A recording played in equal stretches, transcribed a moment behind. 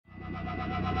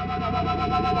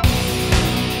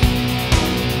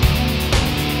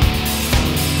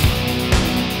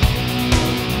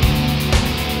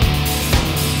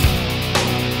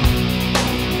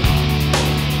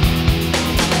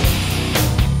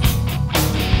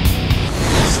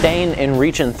Staying in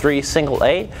Region 3 Single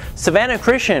A, Savannah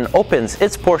Christian opens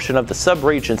its portion of the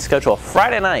sub-region schedule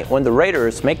Friday night when the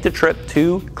Raiders make the trip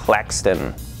to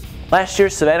Claxton. Last year,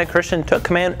 Savannah Christian took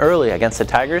command early against the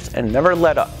Tigers and never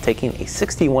let up, taking a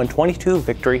 61-22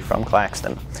 victory from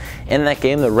Claxton. In that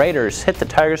game, the Raiders hit the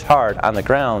Tigers hard on the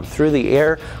ground, through the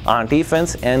air, on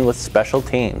defense, and with special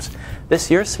teams. This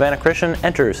year, Savannah Christian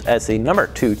enters as the number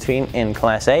 2 team in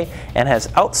Class A and has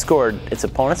outscored its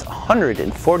opponents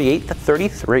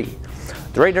 148-33.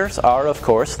 The Raiders are, of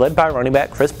course, led by running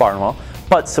back Chris Barnwell,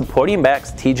 but supporting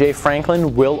backs TJ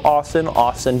Franklin, Will Austin,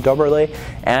 Austin Duberley,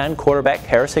 and quarterback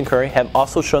Harrison Curry have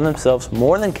also shown themselves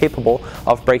more than capable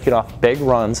of breaking off big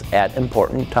runs at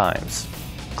important times.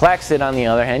 Claxton, on the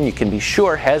other hand, you can be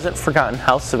sure hasn't forgotten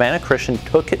how Savannah Christian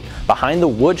took it behind the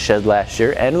woodshed last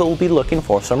year and will be looking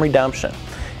for some redemption.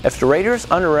 If the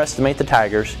Raiders underestimate the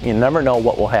Tigers, you never know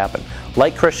what will happen.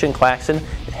 Like Christian, Claxton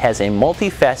has a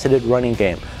multifaceted running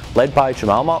game led by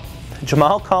Jamal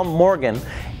Morgan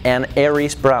and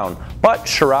Aries Brown, but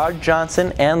Sherrod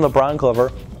Johnson and LeBron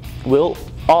Glover will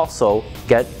also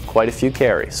get quite a few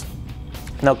carries.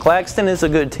 Now, Claxton is a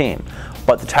good team,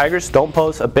 but the Tigers don't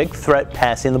pose a big threat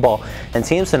passing the ball, and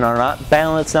teams that are not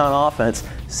balanced on offense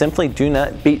simply do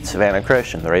not beat Savannah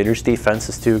Christian. The Raiders' defense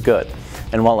is too good.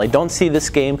 And while I don't see this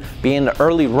game being an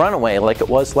early runaway like it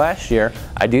was last year,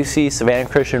 I do see Savannah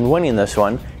Christian winning this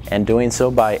one and doing so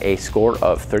by a score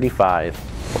of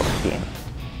 35-14.